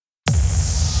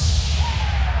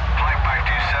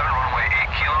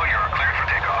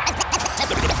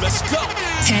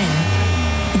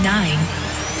9,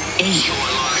 8,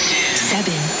 7,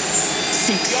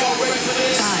 6, 5,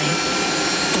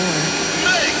 4,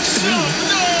 3,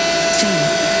 2,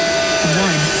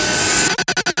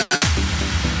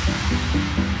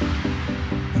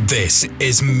 1. This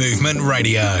is Movement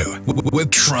Radio with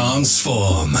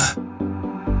Transform.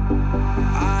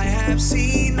 I have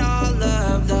seen all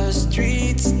of the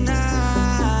streets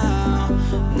now,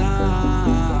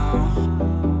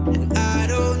 and I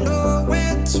don't know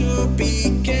where to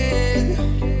begin.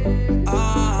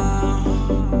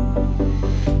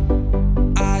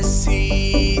 I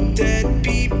see dead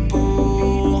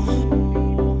people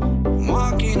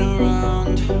walking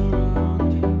around,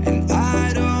 and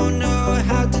I don't know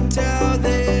how to tell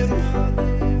them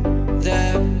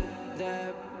that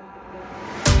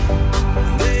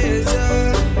there's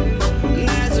a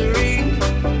Nazarene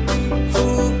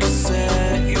who can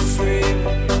set you free.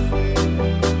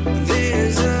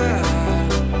 There's a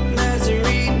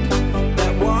Nazarene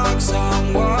that walks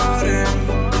on water.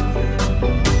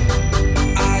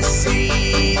 I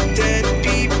see dead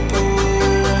people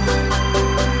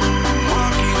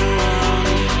walking around.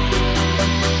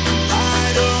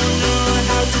 I don't know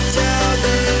how to tell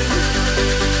them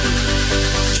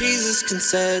Jesus can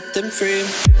set them free.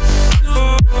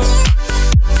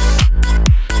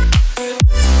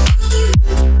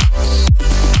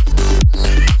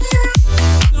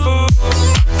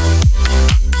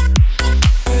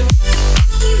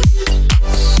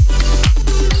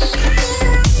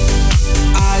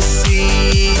 I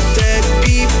see dead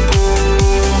people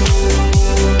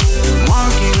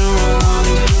walking around,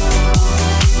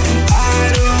 and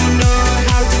I don't know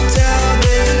how to tell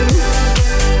them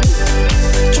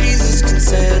Jesus can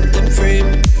set them free.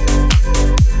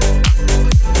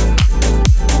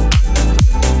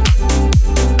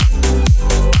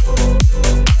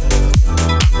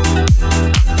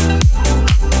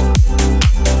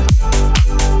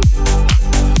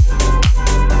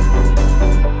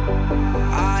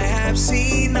 I have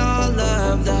seen all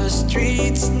of the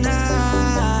streets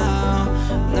now,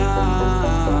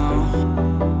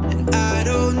 and I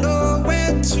don't know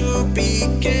where to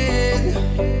begin.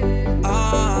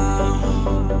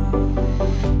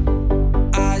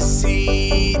 I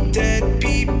see dead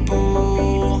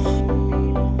people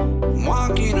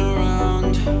walking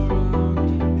around,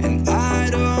 and I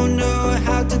don't know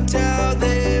how to tell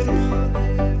them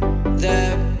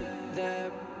that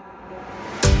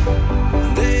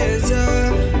there's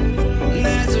a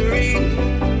Nazarene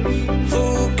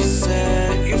who can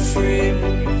set you free.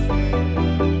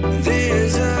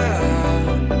 There's a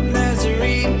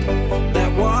Nazarene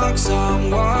that walks on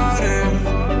water.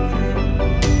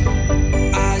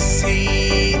 I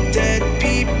see dead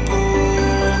people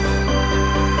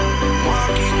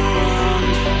walking around.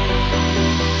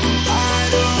 I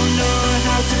don't know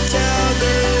how to tell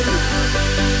them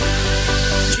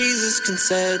Jesus can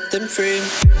set them free.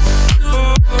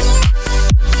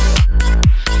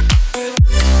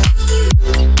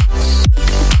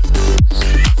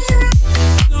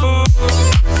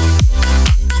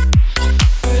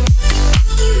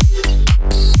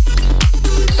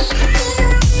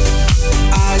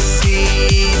 I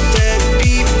see dead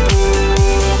people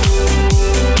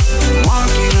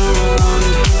walking around.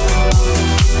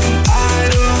 I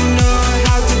don't know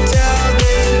how to tell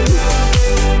them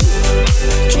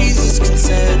Jesus can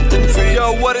set them free.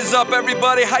 Yo, what is up,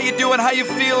 everybody? How you doing? How you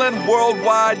feeling?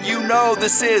 Worldwide, you know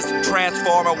this is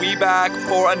Transformer. We back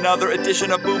for another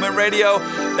edition of Movement Radio.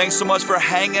 Thanks so much for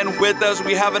hanging with us.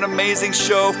 We have an amazing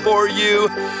show for you.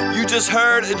 You just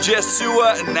heard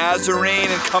Jesua Nazarene,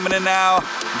 and coming in now,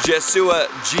 Jesua,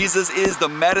 Jesus is the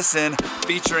Medicine,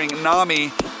 featuring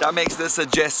Nami. That makes this a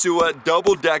Jesua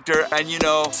double-decker, and you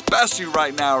know, especially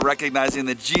right now, recognizing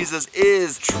that Jesus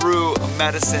is true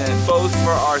medicine, both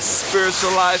for our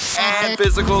spiritual life and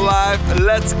physical life.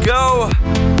 Let's go!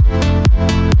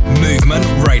 Movement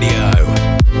Radio.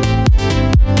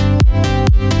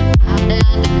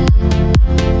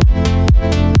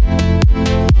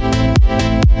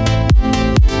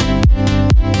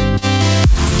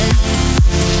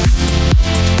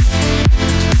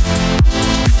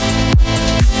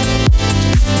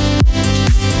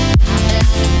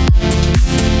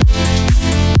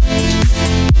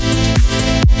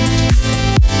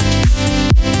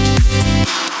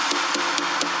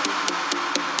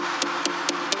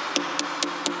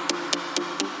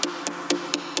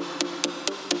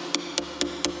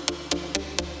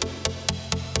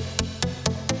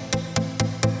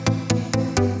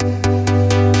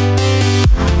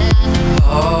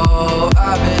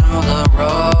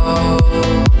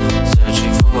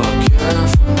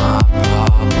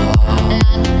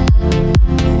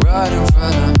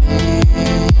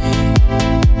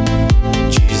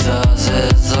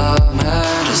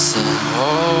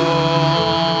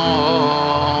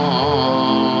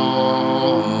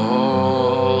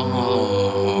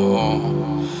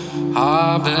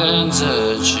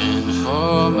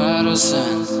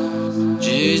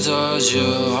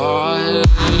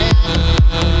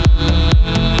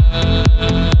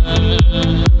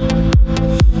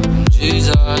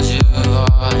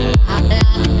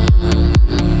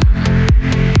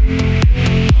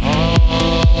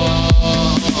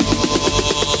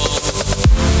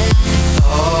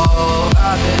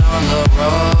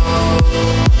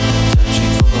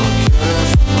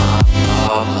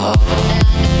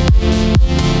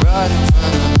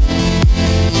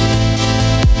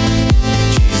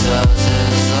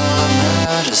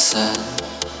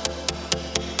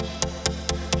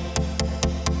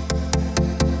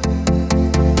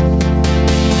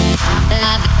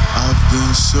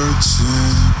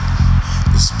 searching.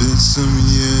 It's been some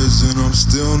years and I'm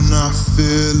still not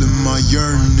feeling my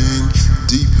yearning.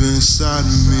 Deep inside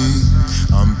me,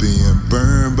 I'm being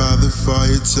burned by the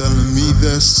fire, telling me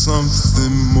there's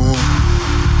something more.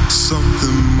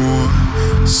 Something more,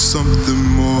 something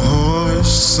more,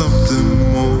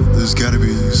 something more. There's gotta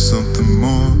be something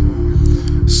more,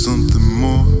 something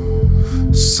more,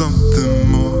 something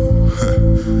more.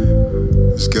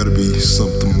 There's gotta be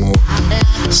something more.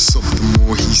 Something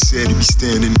more, he said he'd be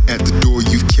standing at the door.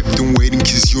 You've kept him waiting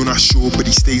cause you're not sure, but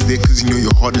he stays there cause you know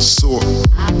your heart is sore.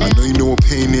 I know you know what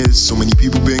pain is. So many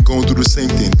people been going through the same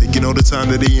thing, thinking all the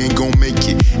time that they ain't gonna make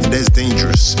it, and that's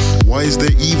dangerous. Why is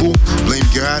there evil? Blame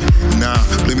God? Nah,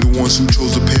 blame the ones who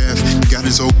chose the path. God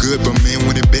is all good, but man,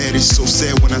 when it's bad, it's so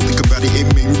sad. When I think about it,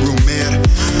 it made me real mad.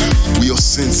 We all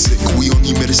sin sick, we all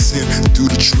need medicine.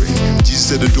 Do the trick.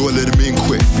 Jesus at the door, let him in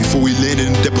quick before we land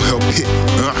in the devil hell pit.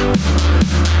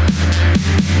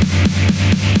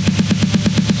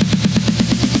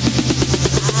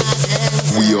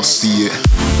 We all see it.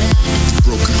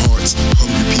 Broken hearts,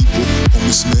 hungry people,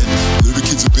 homeless men, little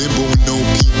kids have been born, no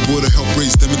people to help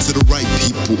raise them into the right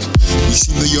people. We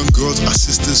seen the young girls, our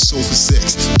sisters sold for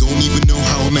sex. Don't even know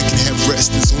how a man can have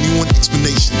rest. There's only one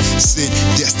explanation: sin,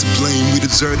 that's to blame. We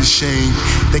deserve the shame.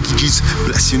 Thank you, Jesus,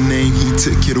 bless your name. He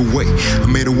took it away, I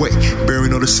made a way,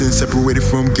 bearing all the sin, separated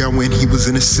from God when he was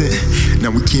innocent.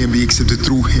 Now we can be accepted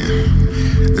through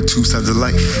him. The two sides of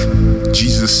life,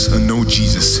 Jesus or no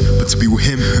Jesus, but to be with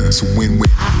him, it's a win-win.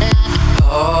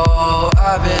 Oh,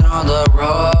 I've been on the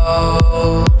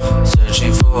road,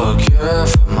 searching for a cure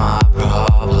for my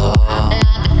problem.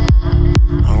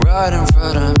 Right in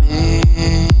front of me,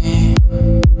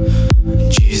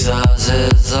 Jesus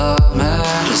is a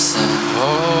medicine.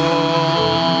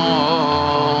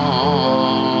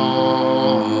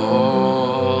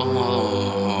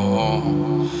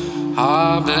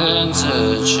 I've been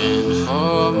searching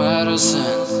for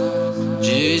medicine.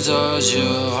 Jesus, you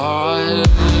are here.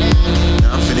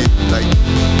 Now I'm feeling like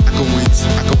I can wings,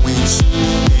 and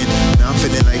now I'm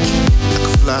feeling like I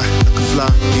can fly,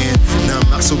 and now I'm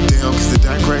not so down, cause the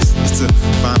dying Christ is to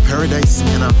find paradise,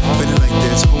 and I'm feeling like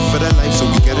there's hope for that life, so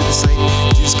we gotta decide.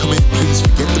 Jesus, come in, please,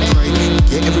 forget the pride,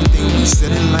 forget everything we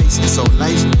said in lights, it's all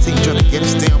life, say you trying to get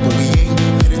us down, but we ain't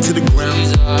headed to the ground.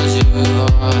 Jesus, you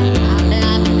are here.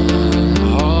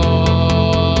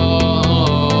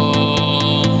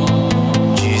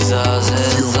 Jesus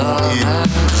is a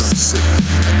medicine. Sick,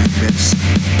 I need medicine.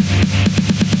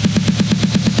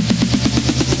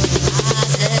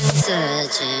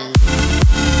 Searching.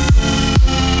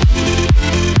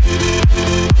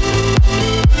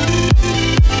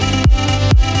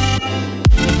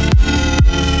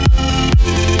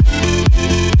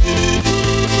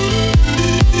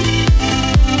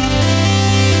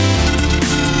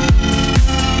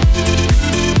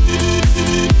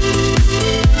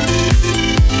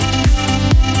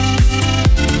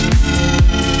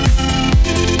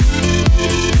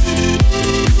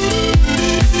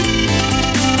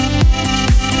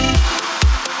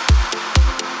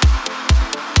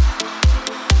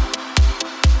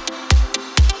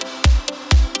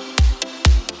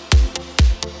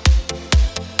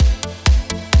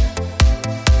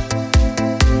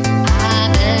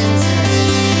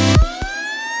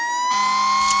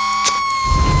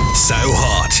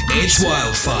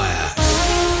 Wildfire.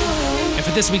 And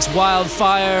for this week's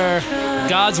Wildfire,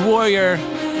 God's Warrior,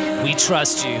 we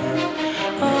trust you.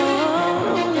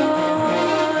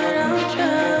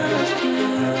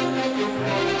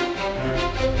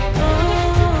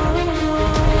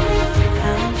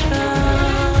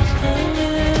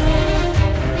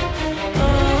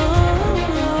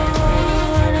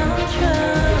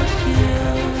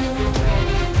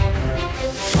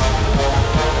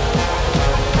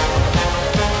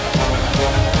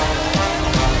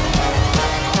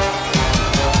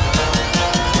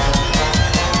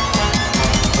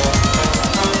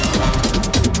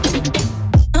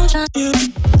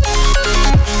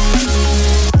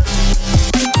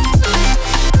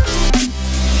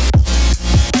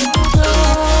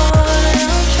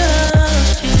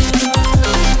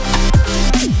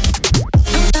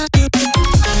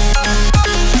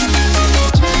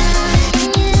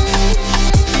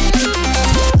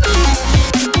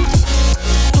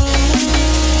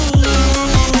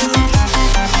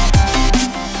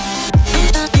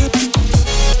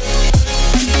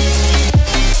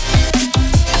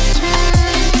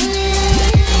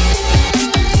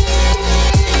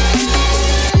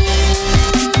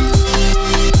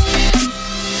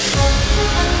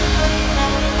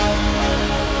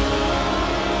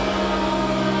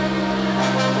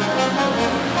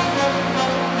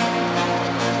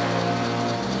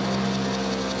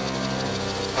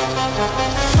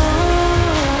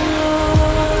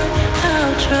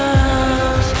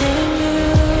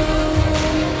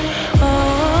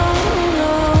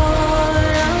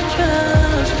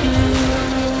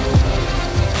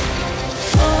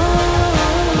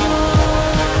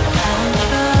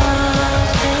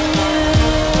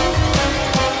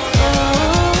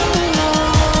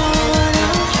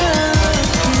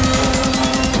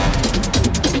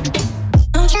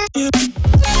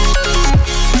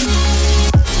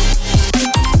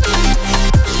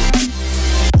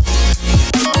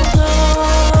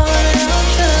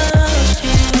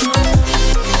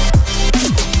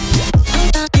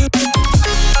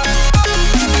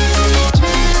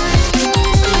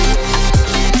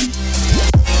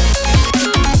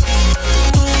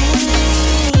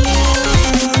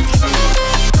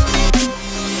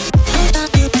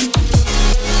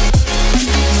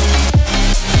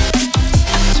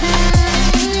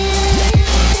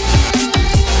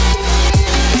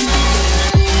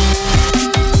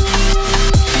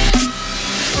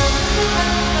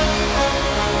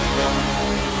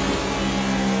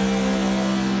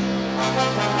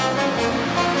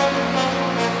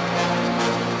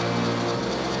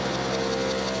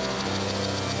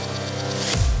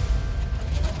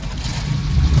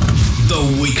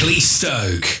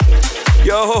 Stoke.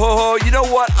 Yo, you know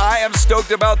what I am stoked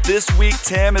about this week,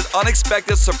 Tim, is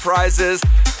unexpected surprises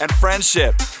and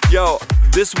friendship. Yo,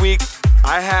 this week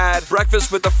I had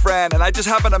breakfast with a friend and I just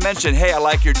happened to mention, hey, I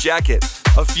like your jacket.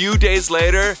 A few days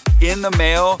later, in the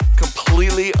mail,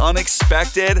 completely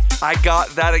unexpected, I got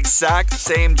that exact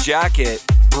same jacket,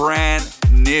 brand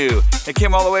new. It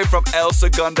came all the way from El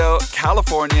Segundo,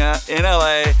 California, in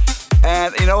LA.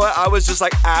 And you know what? I was just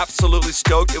like absolutely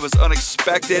stoked. It was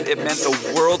unexpected. It meant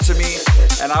the world to me.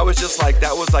 And I was just like,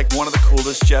 that was like one of the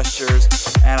coolest gestures.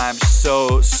 And I'm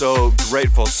so, so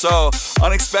grateful. So,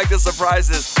 unexpected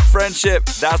surprises, friendship,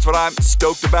 that's what I'm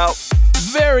stoked about.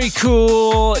 Very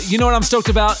cool. You know what I'm stoked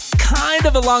about? Kind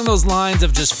of along those lines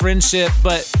of just friendship,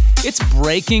 but it's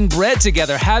breaking bread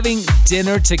together, having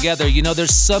dinner together. You know,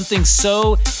 there's something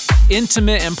so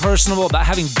intimate and personal about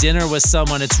having dinner with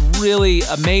someone. It's really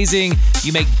amazing.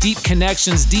 You make deep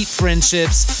connections, deep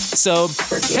friendships. So,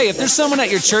 hey, if there's someone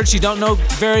at your church you don't know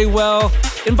very well,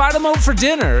 invite them over for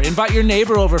dinner. Invite your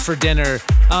neighbor over for dinner.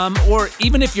 Or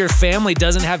even if your family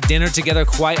doesn't have dinner together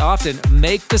quite often,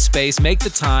 make the space, make the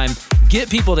time, get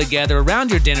people together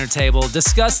around your dinner table,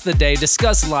 discuss the day,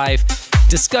 discuss life,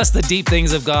 discuss the deep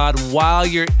things of God while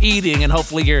you're eating, and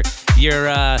hopefully you're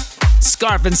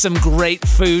scarfing some great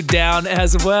food down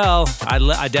as well.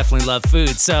 I definitely love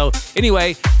food. So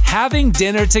anyway, having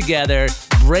dinner together,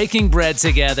 breaking bread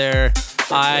together,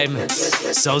 I'm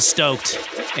so stoked,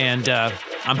 and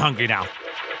I'm hungry now.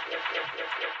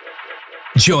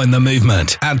 Join the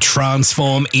movement at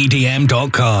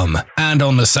transformedm.com and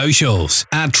on the socials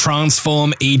at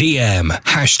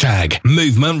transformedm,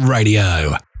 #Movement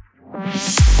Radio.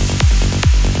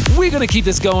 We're going to keep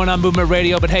this going on Movement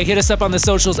Radio, but hey, hit us up on the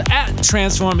socials at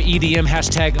TransformEDM,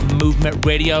 #Movement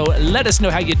Radio. Let us know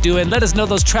how you're doing. Let us know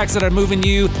those tracks that are moving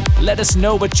you. Let us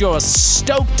know what you're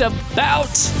stoked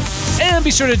about. And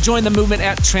be sure to join the movement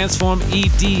at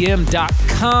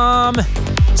TransformEDM.com.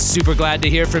 Super glad to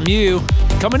hear from you.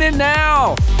 Coming in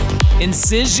now,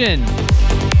 Incision.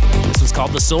 This was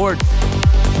called The Sword.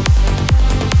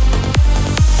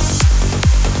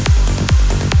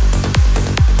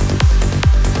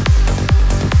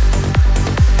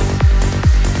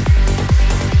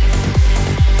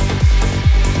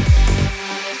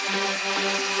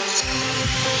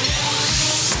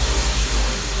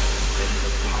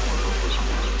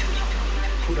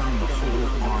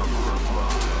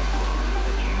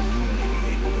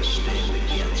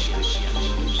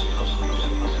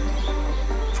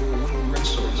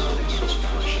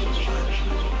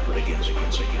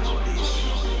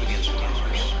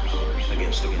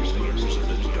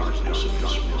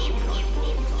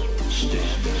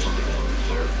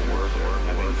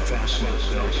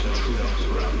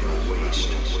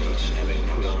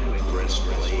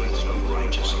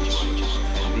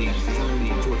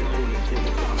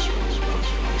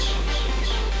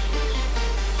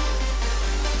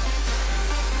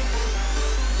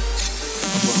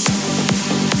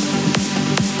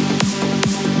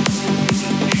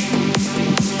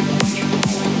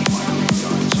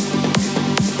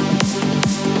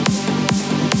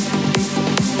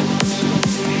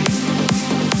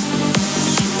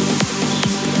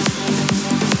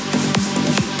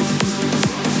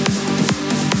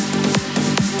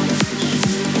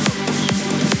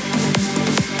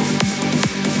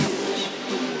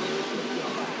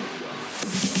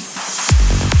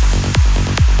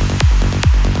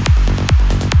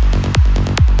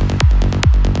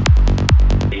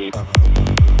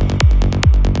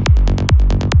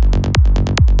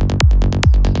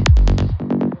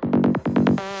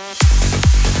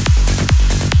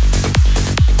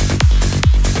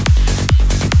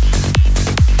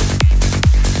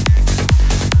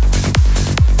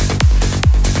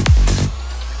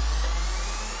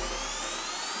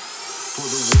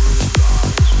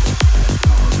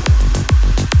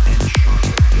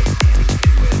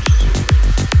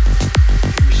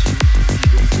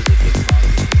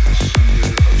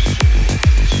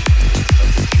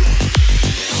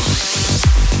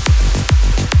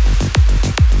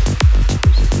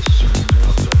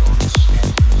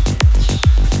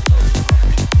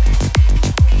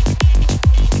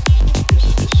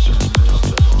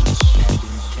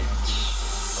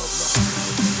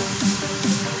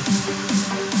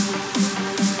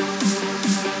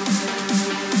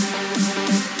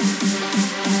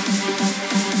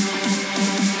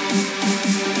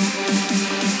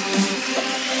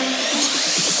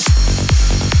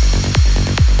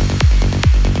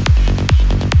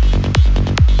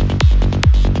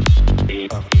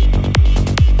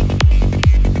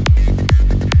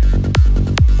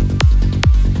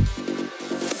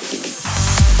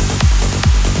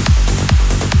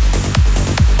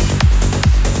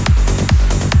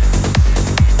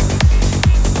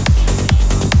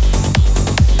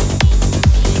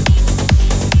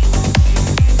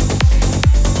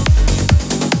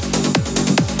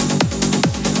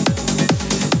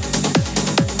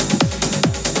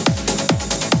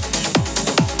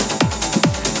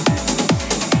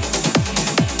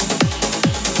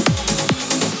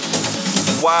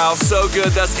 Wow, so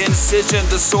good. That's Incision,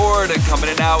 The Sword. And coming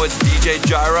in now is DJ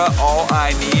Jira, All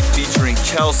I Need, featuring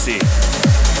Chelsea.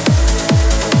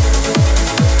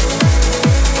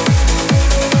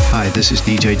 Hi, this is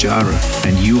DJ Jara,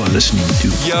 and you are listening to...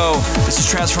 Yo, this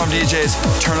is Transform DJs.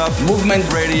 Turn up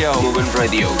Movement Radio. Movement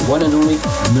Radio. One and only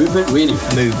Movement Radio.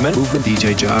 Movement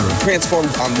DJ Jara. Transform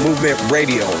on Movement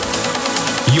Radio.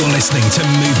 You're listening to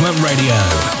Movement Radio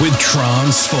with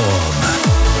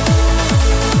Transform.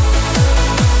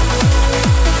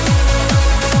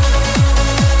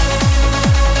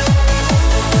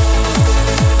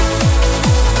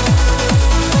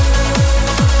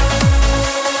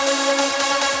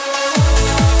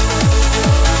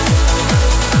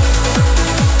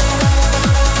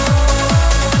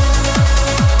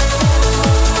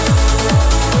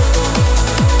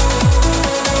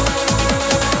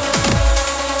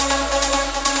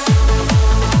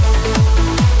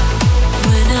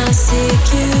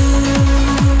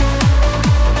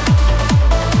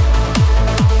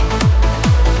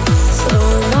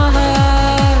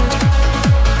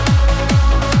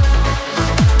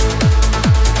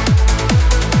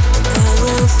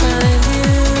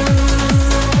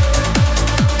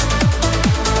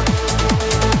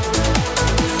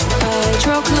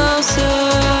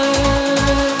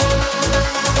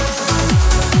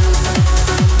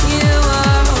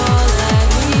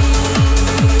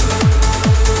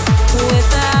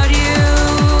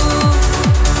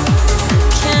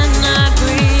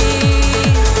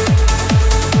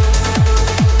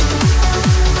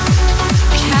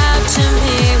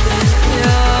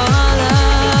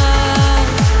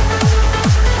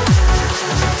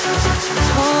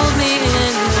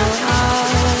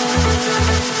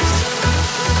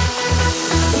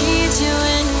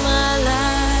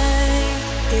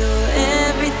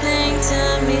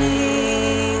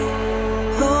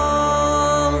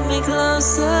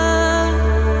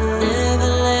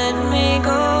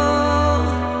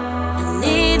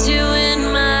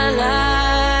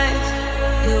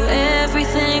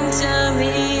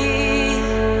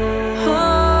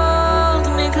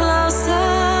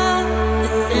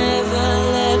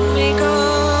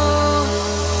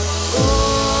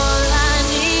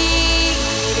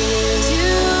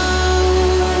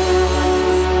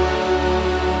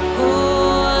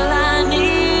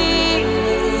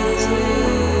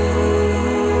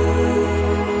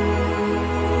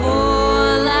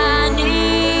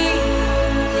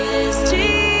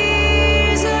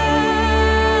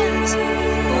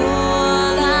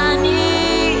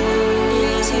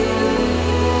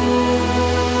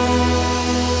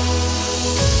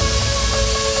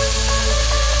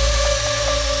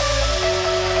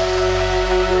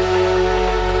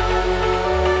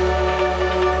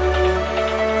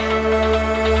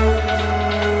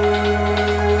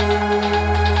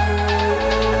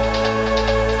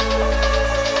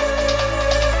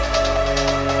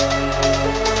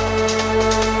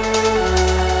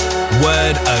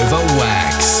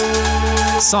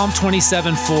 Psalm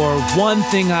 27:4, one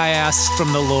thing I ask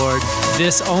from the Lord,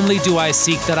 this only do I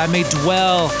seek, that I may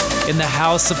dwell in the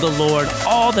house of the Lord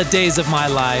all the days of my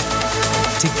life,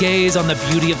 to gaze on the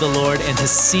beauty of the Lord and to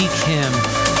seek him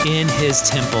in his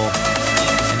temple.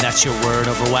 And that's your Word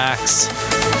Over Wax.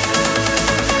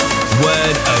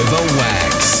 Word Over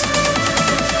Wax.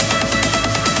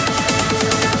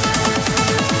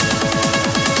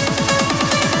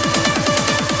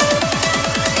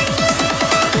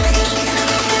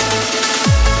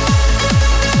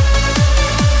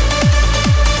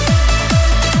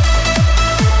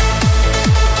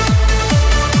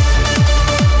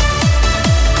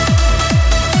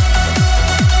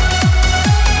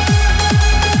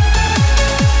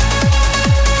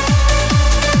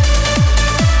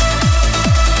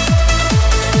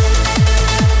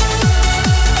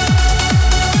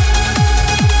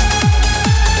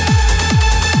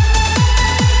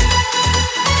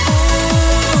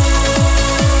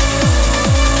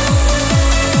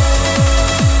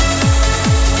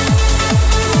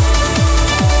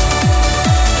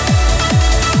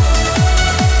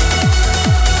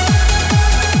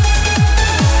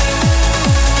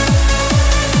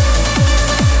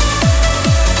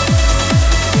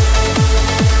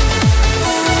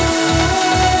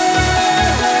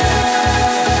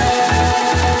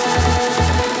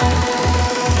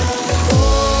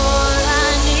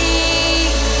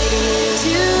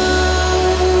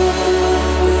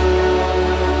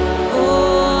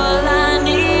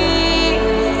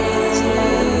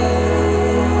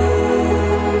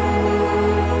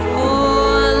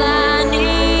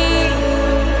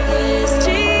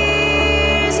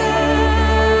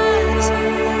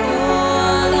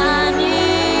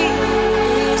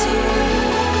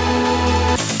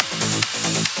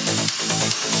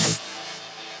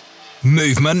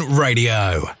 Movement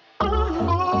Radio.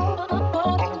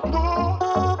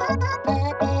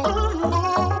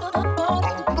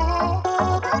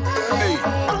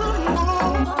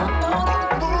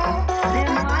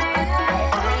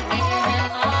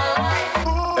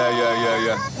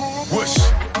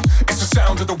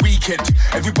 Of the weekend,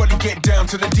 everybody get down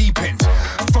to the deep end,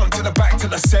 front to the back to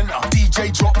the center.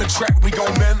 DJ drop the track, we go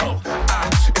mental.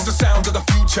 It's the sound of the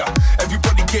future.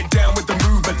 Everybody get down with the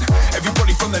movement.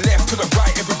 Everybody from the left to the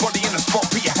right. Everybody in the spot,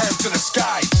 put your hands to the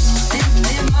sky.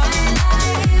 In my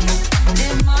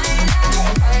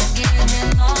life, I give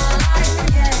it all I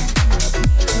can.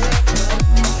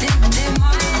 In my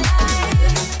life,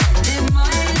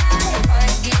 I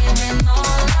give it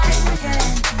all I can.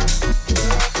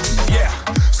 Yeah.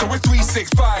 So we're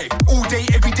 365, all day,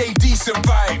 every day, decent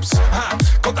vibes.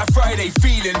 Got that Friday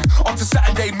feeling, on to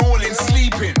Saturday morning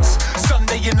sleepings.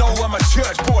 Sunday, you know I'm a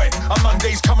church boy. On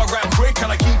Mondays come around quick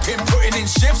and I keep him putting in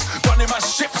shifts, running my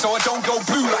ship so I don't go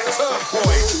blue like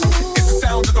turquoise. It's the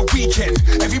sound of the weekend.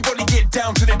 Everybody get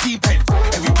down to the deep end.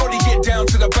 Everybody get down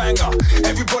to the banger.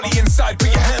 Everybody inside,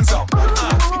 put your hands up.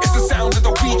 It's the sound of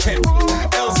the weekend.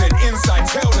 LZ inside,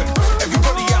 tell them.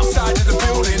 Everybody outside of the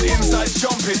building, inside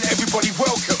jumping. Everybody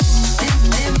welcome.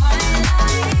 In my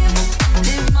life,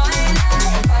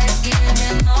 I give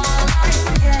it all I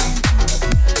can.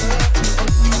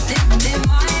 In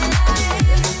my life,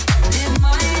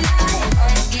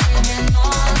 I give it all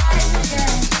I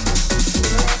can.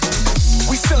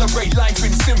 We celebrate life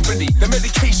in symphony. The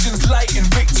medication's light in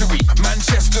victory.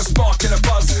 Manchester sparking a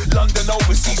buzz. London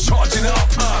overseas charging it up.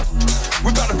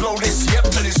 We're about to blow this, yep,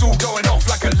 and it's all going off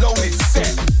like a loaded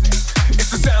set. It's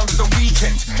the sound of the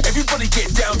weekend. Everybody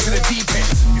get down to the deep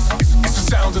end. It's the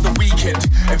sound of the weekend.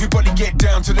 Everybody get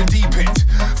down to the deep end.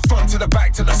 Front to the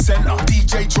back to the center.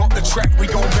 DJ drop the track, we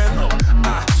go mental.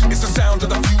 It's the sound of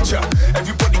the future.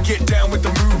 Everybody get down with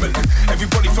the movement.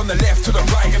 Everybody from the left to the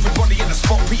right. Everybody in the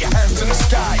spot, put your hands to the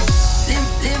sky.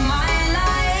 Live my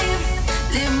life,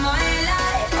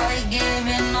 I give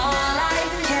it all I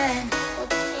can.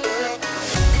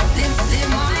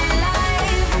 Live my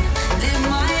life,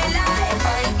 I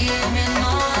give it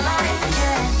all I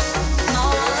can.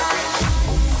 All I can.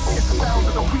 It's the sound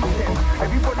of the weekend.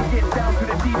 Everybody get down to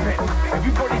the deep end.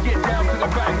 Everybody get down to the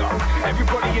banger.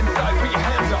 Everybody inside, put your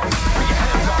hands up. Put your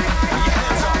hands up. Put your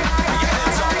hands up. Put your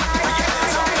hands up. Put your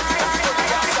hands up. Everybody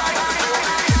outside of the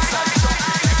building, inside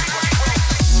jumping.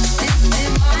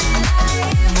 Everybody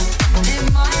in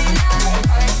my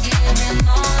life, I give it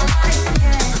all I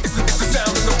can. It's the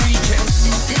sound of the weekend.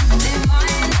 In my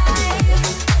life,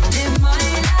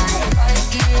 I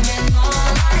give it all I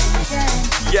can.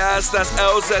 Yes, that's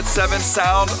LZ7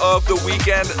 sound of the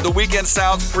weekend. The weekend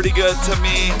sounds pretty good to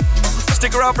me.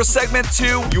 Stick around for segment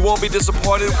 2. You won't be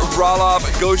disappointed. Ralov,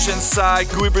 Goshen Sai,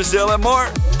 Gui Brazil, and more.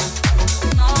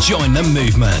 Join the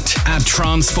movement at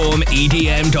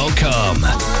transformedm.com.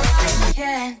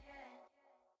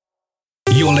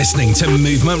 You're listening to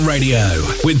Movement Radio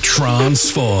with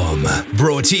Transform.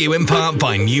 Brought to you in part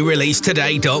by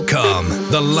NewReleaseToday.com,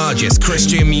 the largest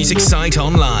Christian music site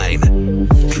online.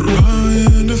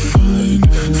 Trying to find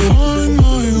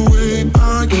my way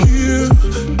back here.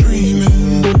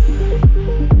 Dreaming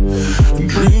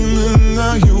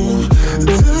that you'll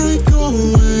take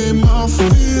away my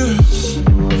fears.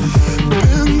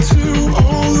 Been to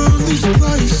all of these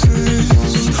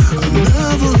places. I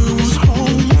never was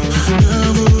home.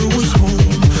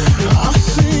 I've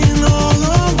seen all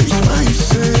of these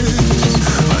faces.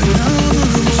 I never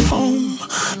was home.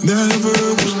 Never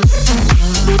was home.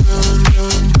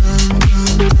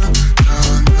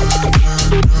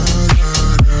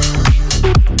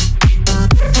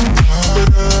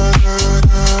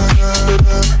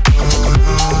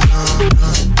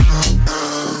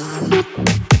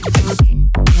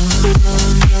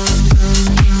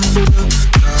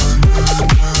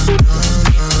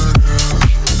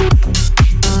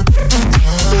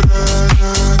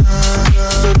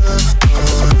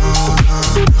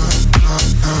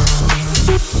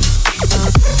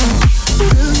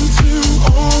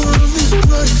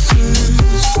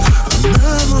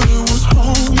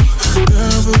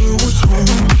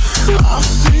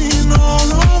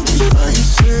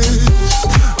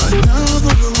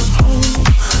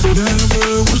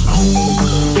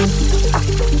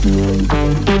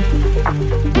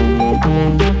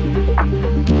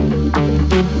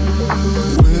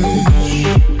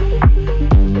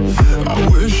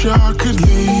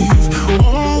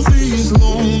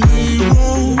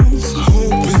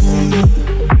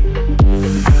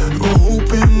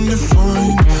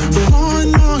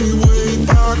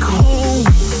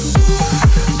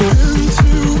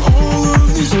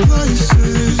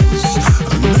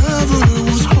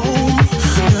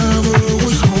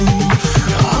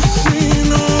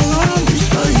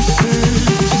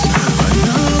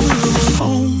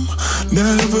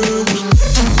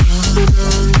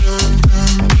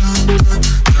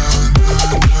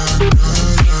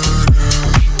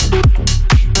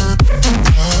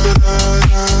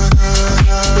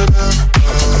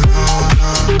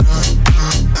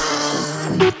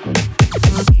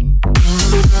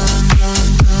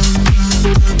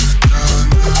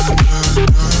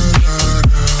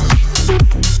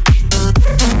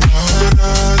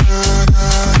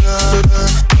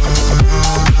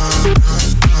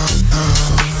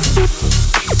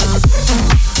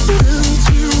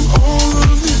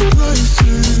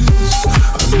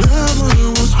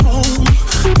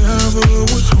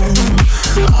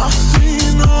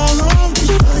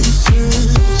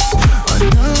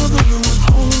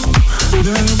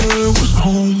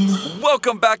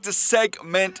 Welcome back to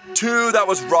segment 2. That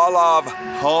was Ralov,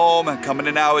 Home. Coming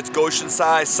in now, it's Goshen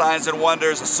Sai, Signs and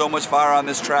Wonders. So much fire on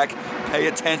this track. Pay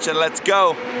attention. Let's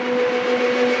go. We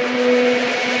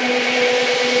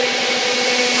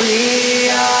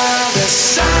are the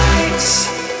signs.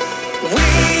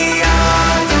 We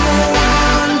are the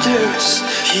wonders.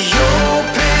 He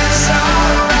opens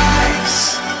our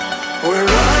eyes.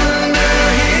 We're under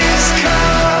his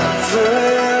cover.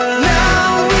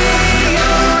 Now we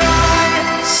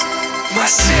arise. My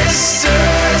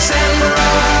sisters and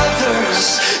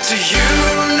brothers, do you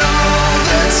know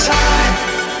the time?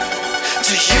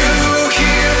 Do you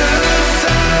hear the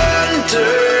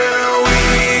thunder? We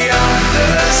are the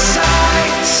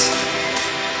signs.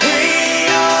 We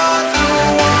are the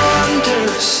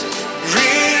wonders.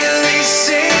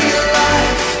 Releasing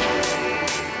life,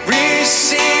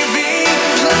 receiving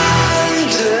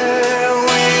plunder.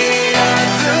 We are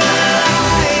the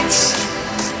lights.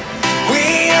 We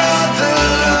are the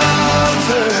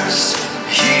lovers.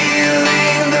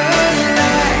 Healing the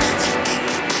night,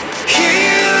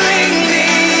 healing the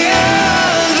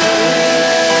others.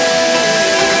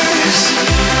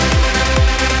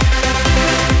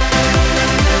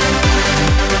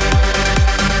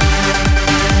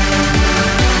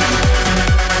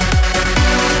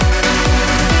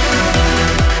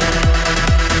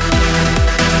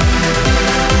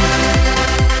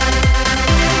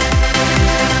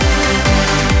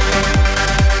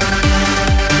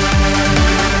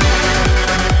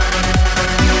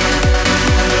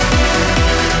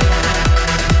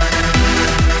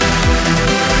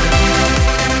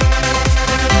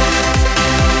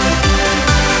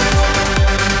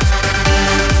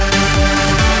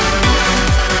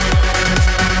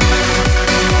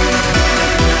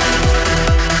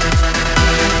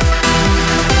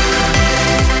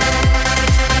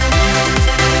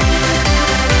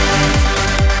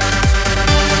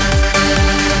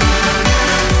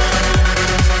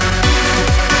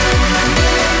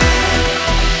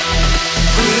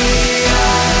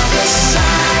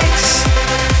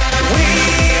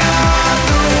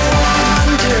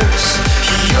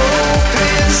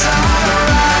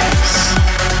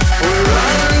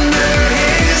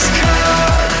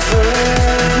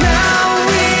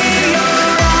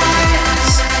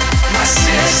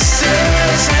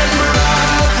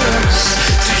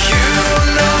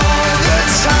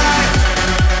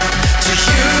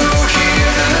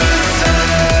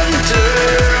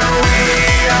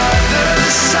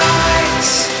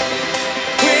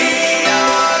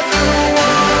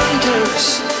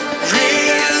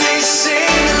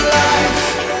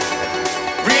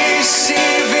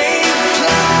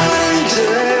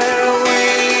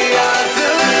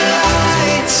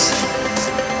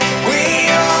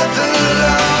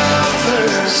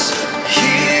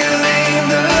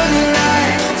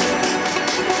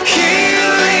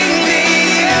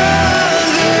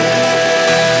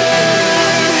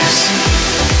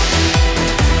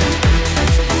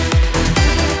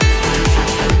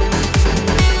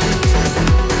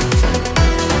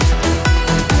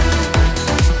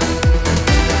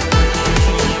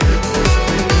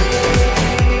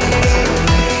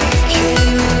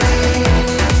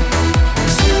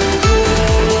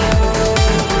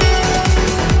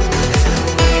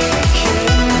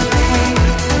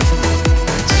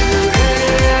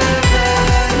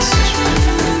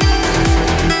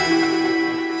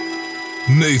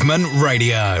 Movement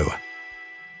Radio.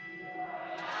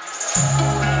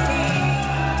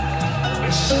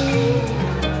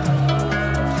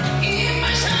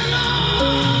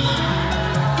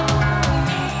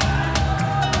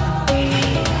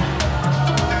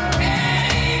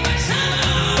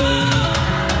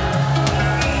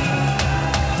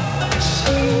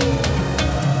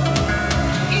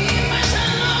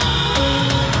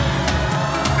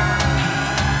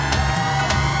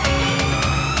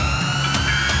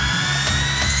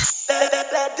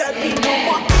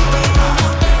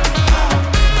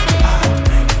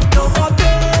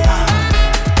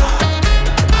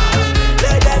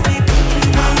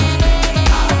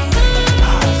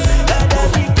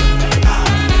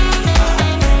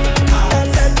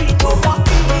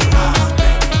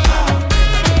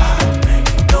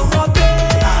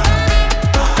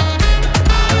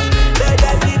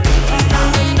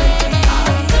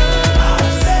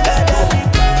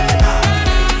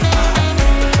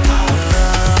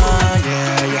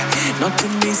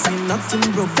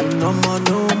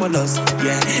 loss.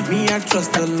 Yeah, me I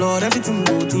trust the Lord, everything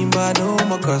good in bad no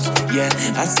more cause. Yeah,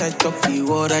 as I talk the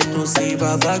word I know say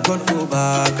Baba God go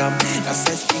back. As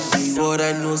I speak the word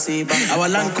I know say Baba. Our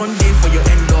land can't day for your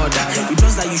end Lord. We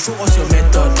trust that you show us your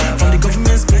method. From the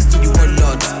government space to the world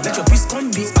Lord. Let your peace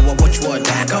come be our watchword.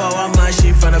 Kawa wa ma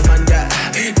she fana fanda.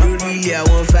 No really I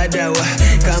want father.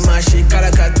 Kama she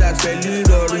karakata pelu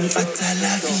dorin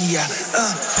fatalafia.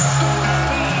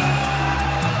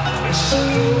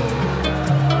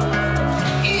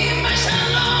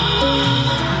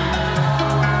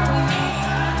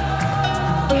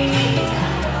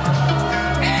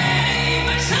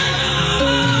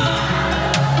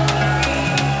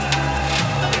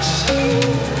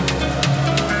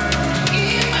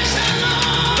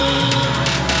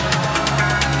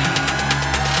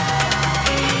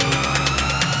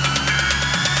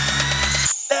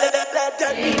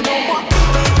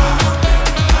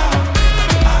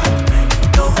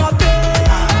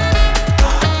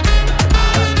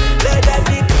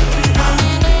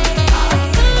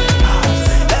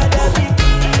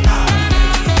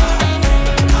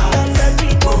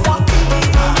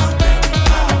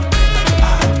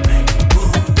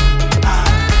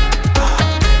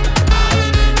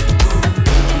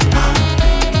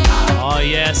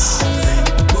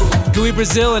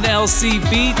 Brazil and LC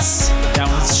Beats. That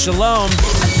one's Shalom.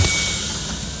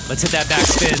 Let's hit that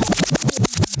backspin.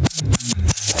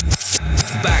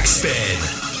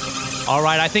 Backspin. All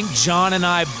right, I think John and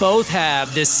I both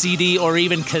have this CD or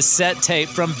even cassette tape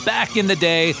from back in the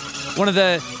day. One of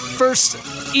the first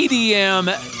EDM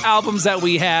albums that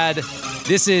we had.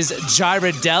 This is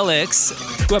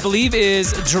Gyrodelics, who I believe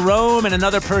is Jerome and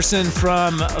another person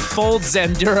from Fold,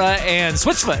 Zandura, and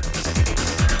Switchfoot.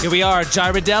 Here we are,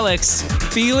 Gyrodelics.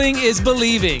 Feeling is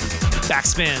believing.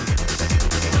 Backspin.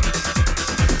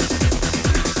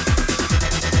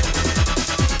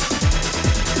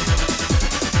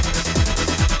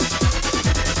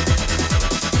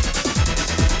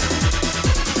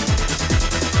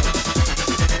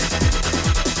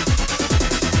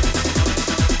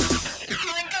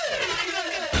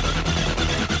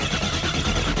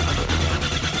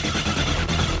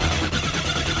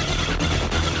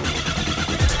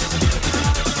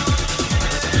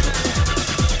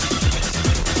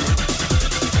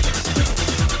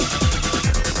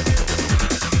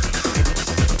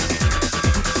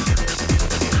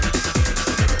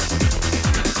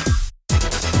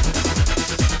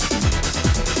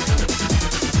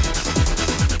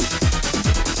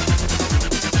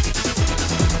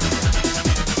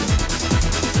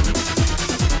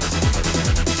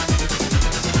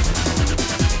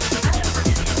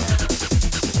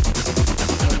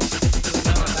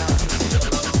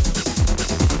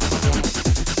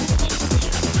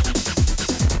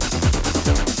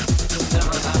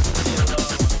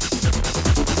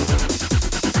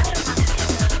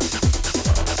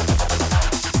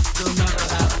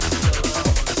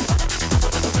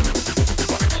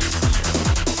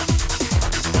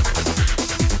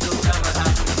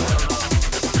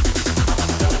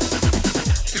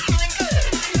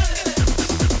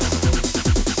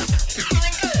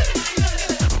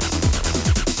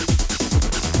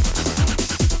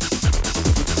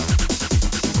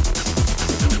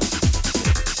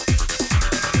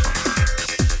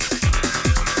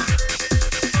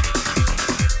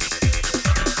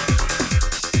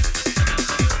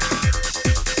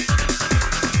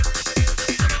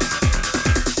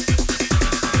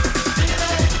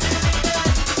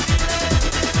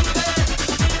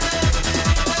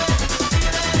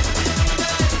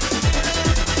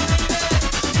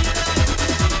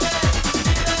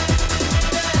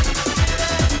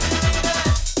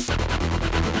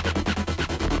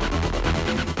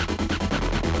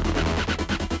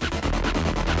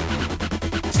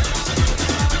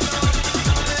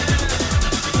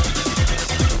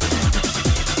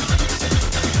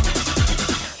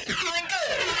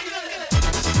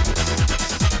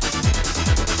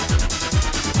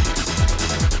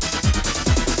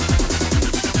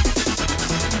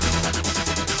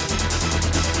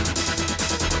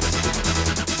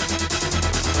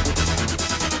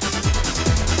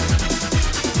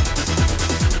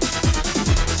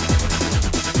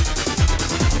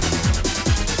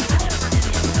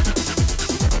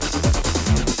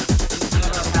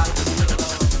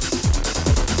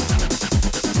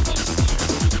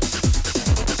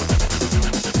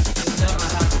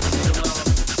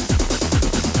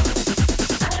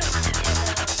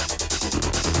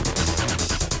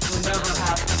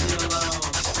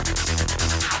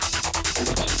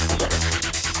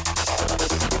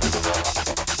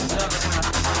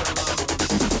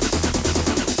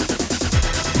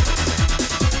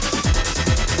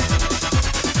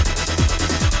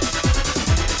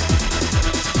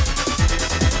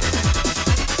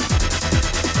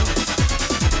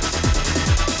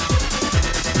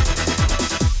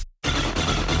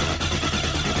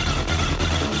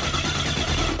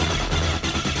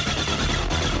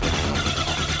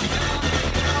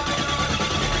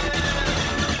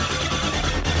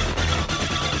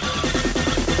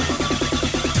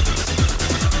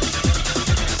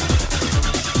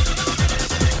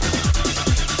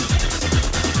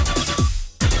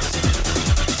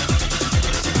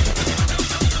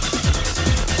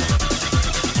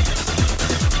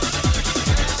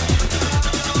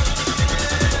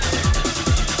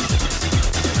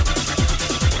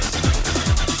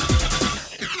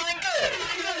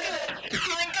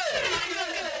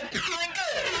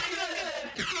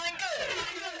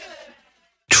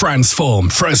 Transform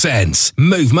presents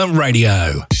Movement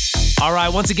Radio. All right,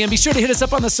 once again, be sure to hit us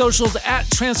up on the socials at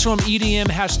TransformEDM,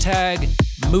 hashtag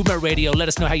Movement Radio. Let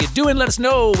us know how you're doing. Let us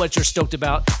know what you're stoked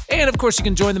about. And of course, you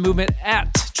can join the movement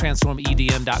at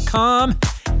TransformEDM.com.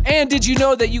 And did you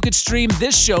know that you could stream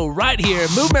this show right here,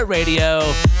 Movement Radio,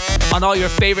 on all your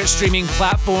favorite streaming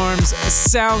platforms,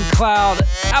 SoundCloud,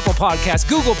 Apple Podcasts,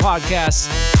 Google Podcasts,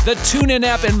 the TuneIn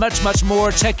app, and much, much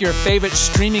more. Check your favorite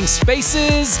streaming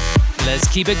spaces. Let's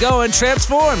keep it going.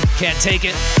 Transform. Can't take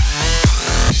it.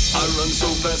 I run so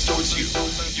fast towards you.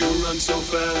 You run so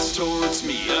fast towards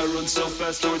me. I run so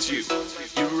fast towards you.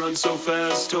 You run so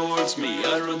fast towards me.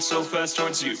 I run so fast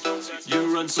towards you.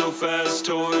 You run so fast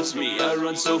towards me. I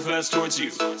run so fast towards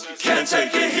you. Can't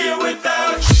take it here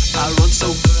without you. I run so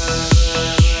fast.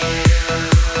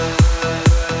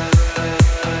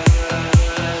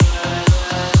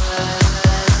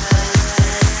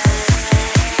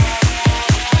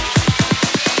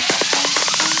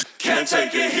 Can't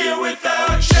take it here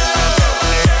without you.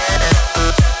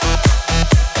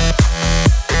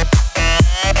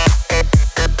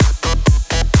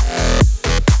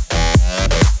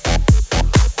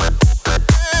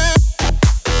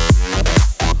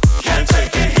 Can't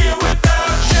take it here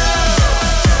without you.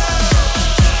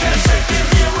 Can't take it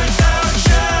here without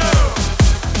you.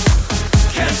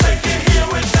 Can't take it here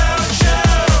without you.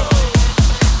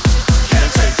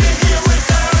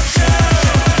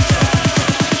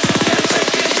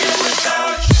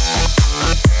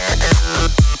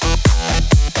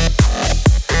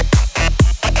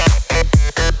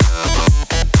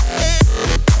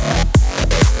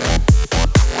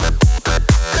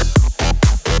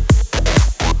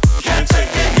 Can't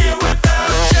take it here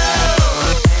without you.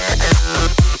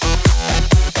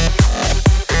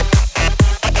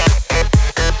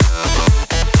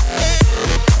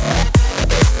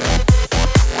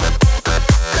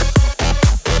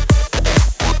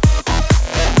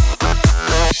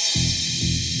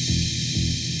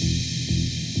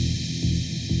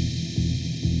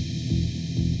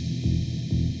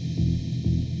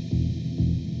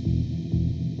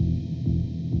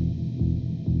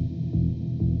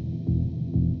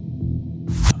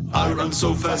 I run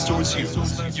so fast towards you.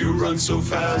 You run so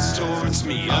fast towards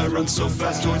me. I run so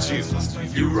fast towards you.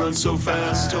 You run so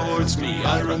fast towards me.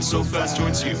 I run so fast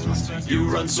towards you. You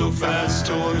run so fast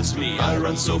towards me. I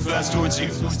run so fast towards you.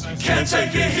 Can't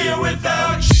take it here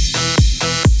without you.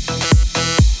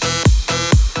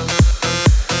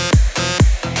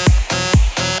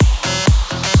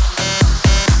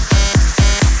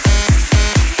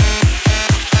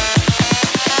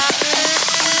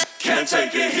 Can't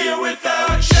take it here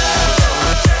without you.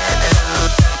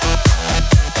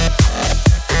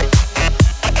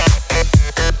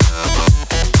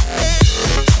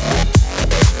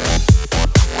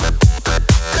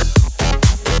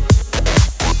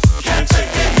 Can't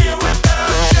take it here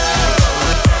without you.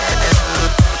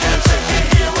 Can't take it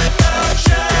here without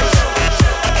you.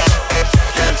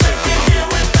 Can't take it here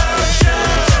without you.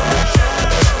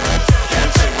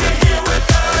 Can't take it here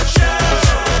without you.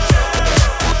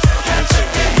 Can't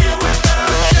take it here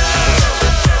without you.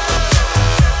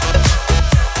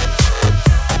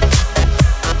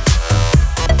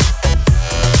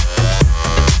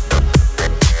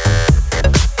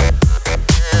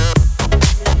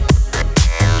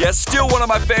 Yes, still one of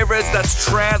my favorites. That's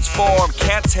Transform.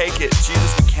 Can't take it.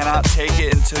 Jesus, we cannot take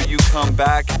it until you come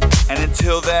back. And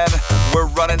until then, we're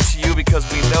running to you because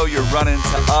we know you're running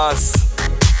to us.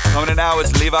 Coming in now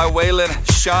is Levi Whalen,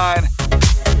 Shine.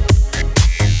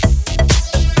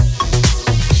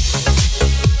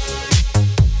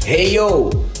 Hey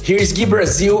yo, here's Gui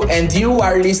Brazil and you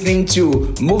are listening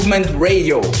to Movement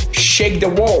Radio. Shake the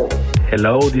world.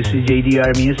 Hello, this is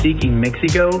JDR Music in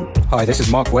Mexico. Hi, this is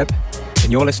Mark Webb,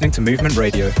 and you're listening to Movement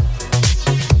Radio.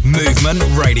 Movement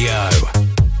Radio.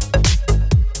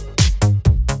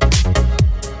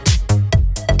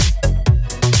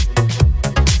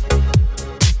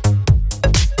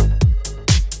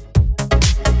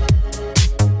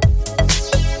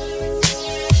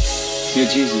 Dear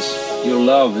Jesus, your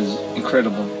love is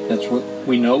incredible. That's what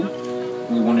we know.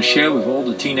 We want to share with all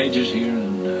the teenagers here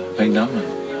in Veendam and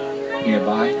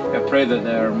nearby. I pray that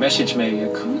their message may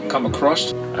come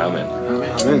across. Amen. Amen.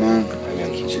 Amen.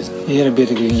 Heer, bid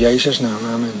ik in Jezus' naam.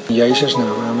 Amen. In Jezus'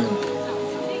 naam. Amen.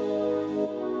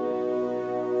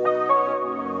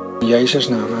 In Jezus'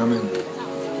 naam. Amen.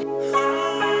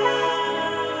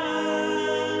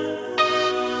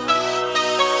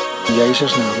 In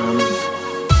Jezus' naam. Amen.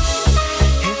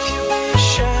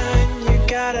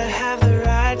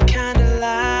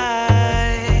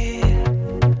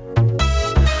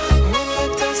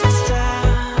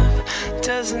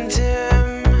 Doesn't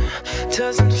dim.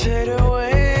 doesn't fade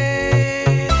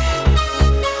away.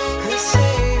 The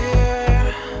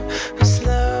Savior, His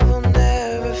love will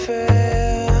never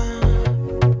fail.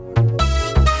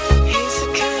 He's the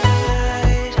kind of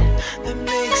light that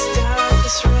makes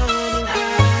darkness run and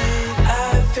hide.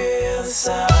 I feel the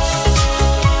sun.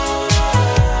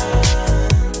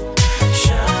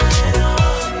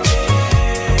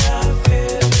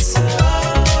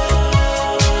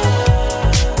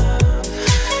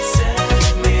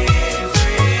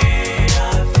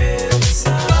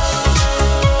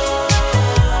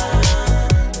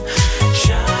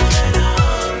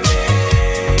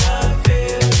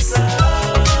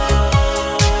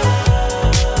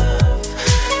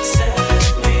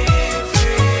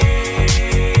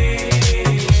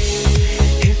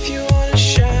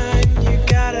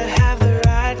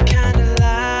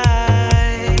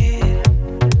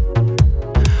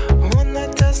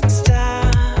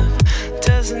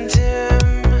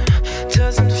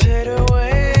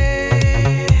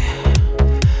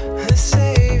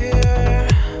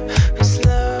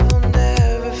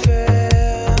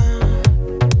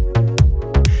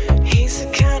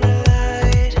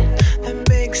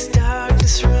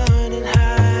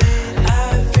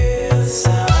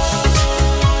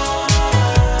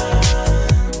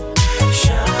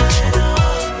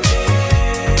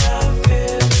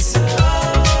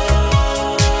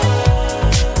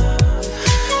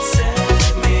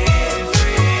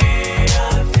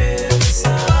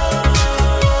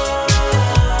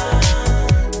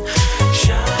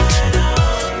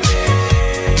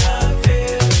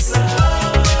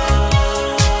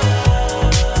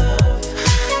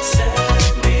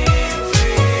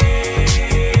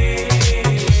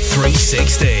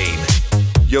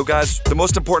 Yo guys, the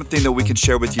most important thing that we can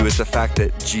share with you is the fact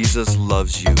that Jesus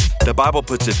loves you. The Bible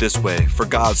puts it this way: for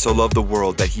God so loved the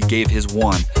world that He gave His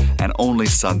one and only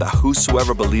Son, that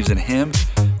whosoever believes in Him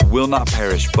will not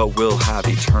perish but will have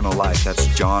eternal life. That's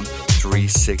John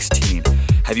 3:16.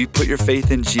 Have you put your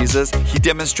faith in Jesus? He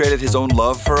demonstrated His own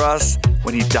love for us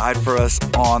when He died for us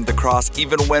on the cross,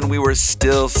 even when we were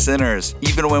still sinners,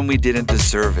 even when we didn't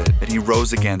deserve it. And He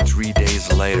rose again 3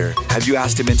 days later. Have you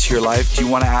asked Him into your life? Do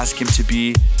you want to ask Him to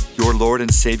be your Lord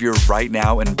and Savior right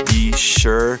now and be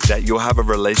sure that you'll have a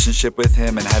relationship with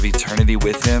Him and have eternity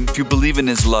with Him? If you believe in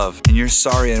His love and you're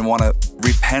sorry and want to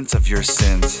repent of your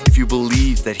sins, if you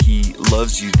believe that He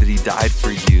loves you, that He died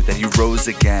for you, that He rose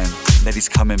again, that He's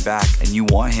coming back, and you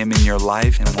want Him in your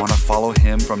life and want to follow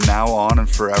Him from now on and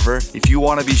forever, if you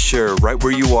want to be sure right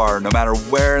where you are, no matter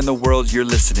where in the world you're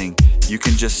listening, you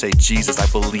can just say, Jesus, I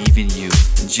believe in you.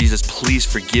 And Jesus, please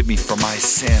forgive me for my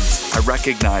sins. I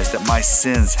recognize that my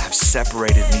sins have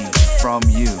separated me from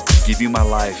you. I give you my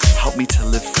life. Help me to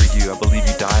live for you. I believe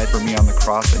you died for me on the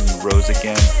cross and you rose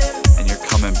again and you're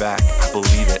coming back. I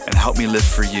believe it. And help me live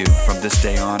for you from this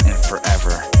day on and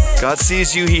forever. God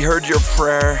sees you. He heard your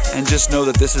prayer. And just know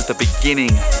that this is the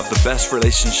beginning of the best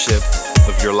relationship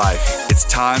of your life. It's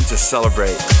time to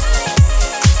celebrate.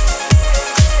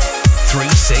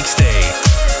 360.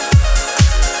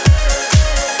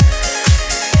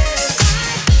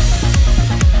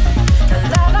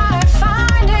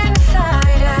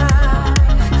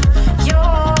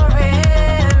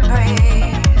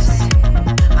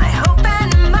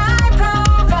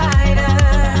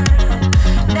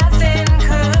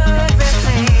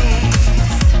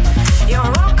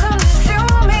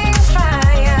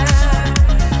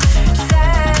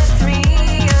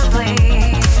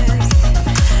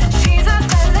 Jesus,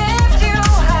 I lift you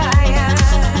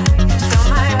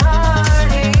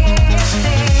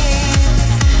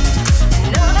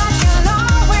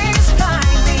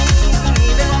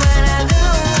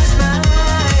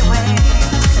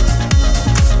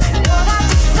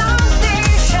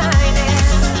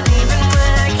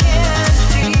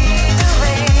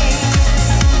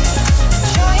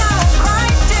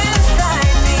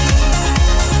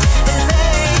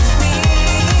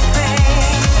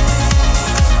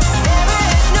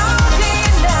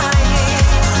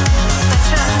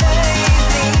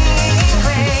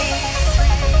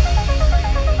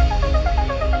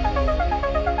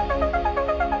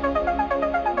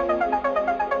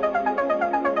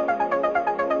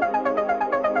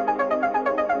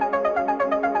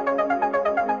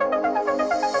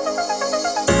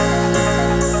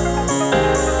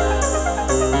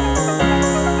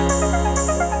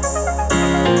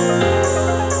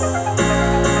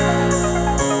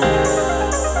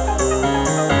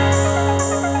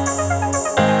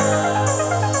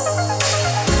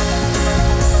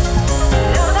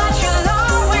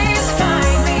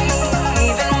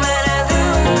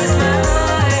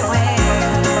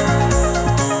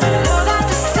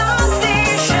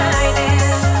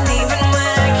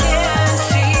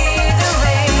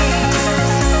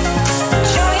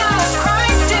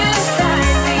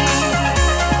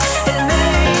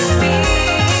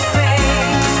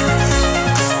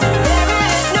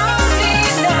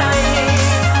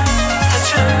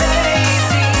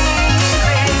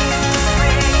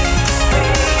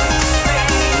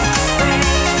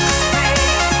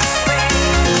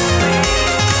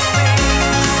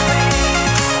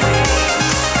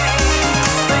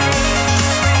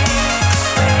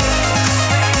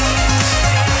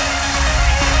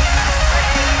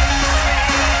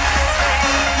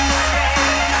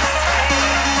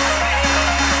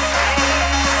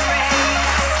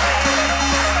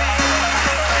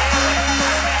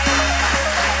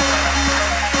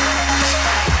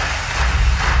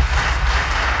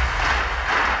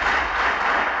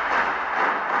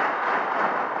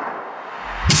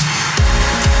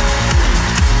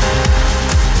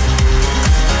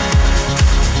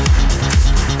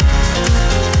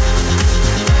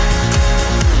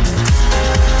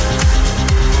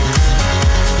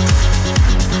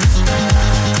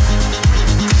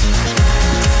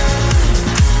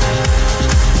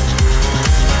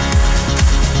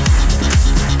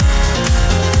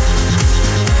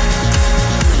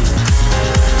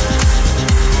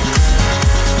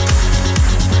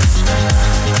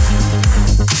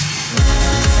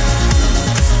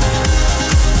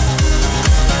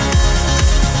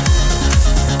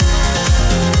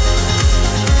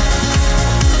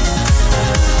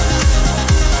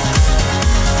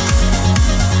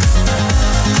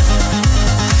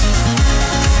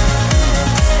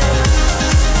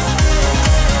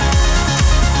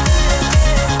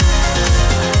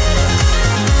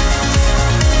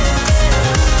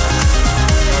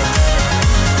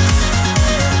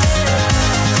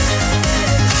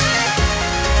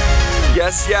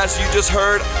Yes, you just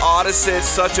heard Odyssey,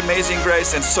 Such Amazing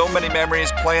Grace, and so many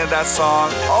memories playing that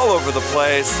song all over the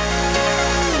place.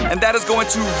 And that is going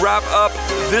to wrap up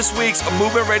this week's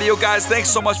Movement Radio. Guys, thanks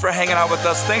so much for hanging out with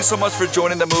us. Thanks so much for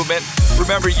joining the movement.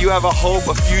 Remember, you have a hope,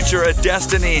 a future, a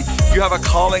destiny. You have a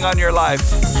calling on your life.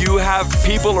 You have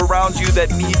people around you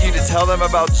that need you to tell them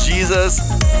about Jesus.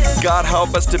 God,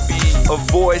 help us to be a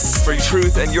voice for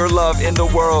truth and your love in the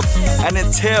world. And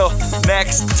until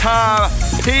next time,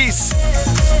 peace.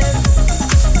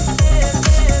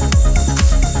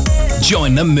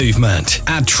 Join the movement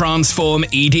at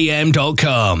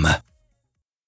transformedm.com.